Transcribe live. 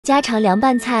家常凉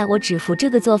拌菜我只服这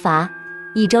个做法，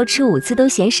一周吃5次都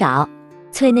嫌少，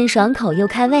脆嫩爽口又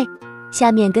开胃。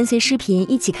下面跟随视频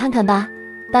一起看看吧。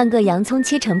半个洋葱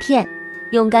切成片，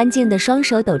用干净的双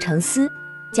手抖成丝，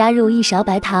加入1勺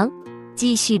白糖，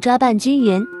继续抓拌均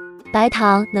匀。白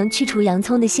糖能去除洋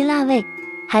葱的辛辣味，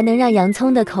还能让洋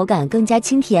葱的口感更加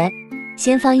清甜。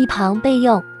先放一旁备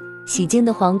用。洗净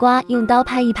的黄瓜用刀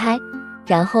拍一拍，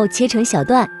然后切成小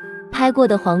段。拍过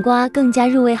的黄瓜更加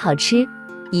入味好吃。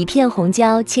一片红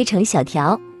椒切成小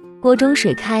条，锅中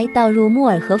水开，倒入木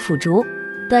耳和腐竹，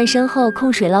断生后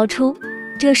控水捞出。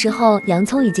这时候洋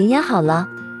葱已经腌好了，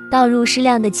倒入适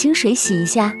量的清水洗一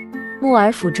下。木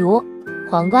耳、腐竹、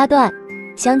黄瓜段、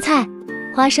香菜、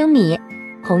花生米、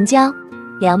红椒。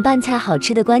凉拌菜好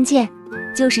吃的关键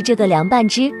就是这个凉拌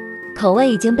汁，口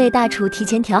味已经被大厨提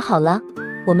前调好了，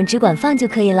我们只管放就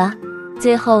可以了。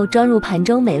最后装入盘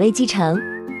中，美味继承。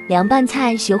凉拌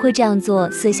菜学会这样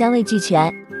做，色香味俱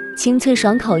全，清脆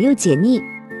爽口又解腻，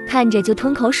看着就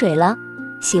吞口水了。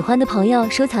喜欢的朋友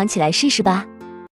收藏起来试试吧。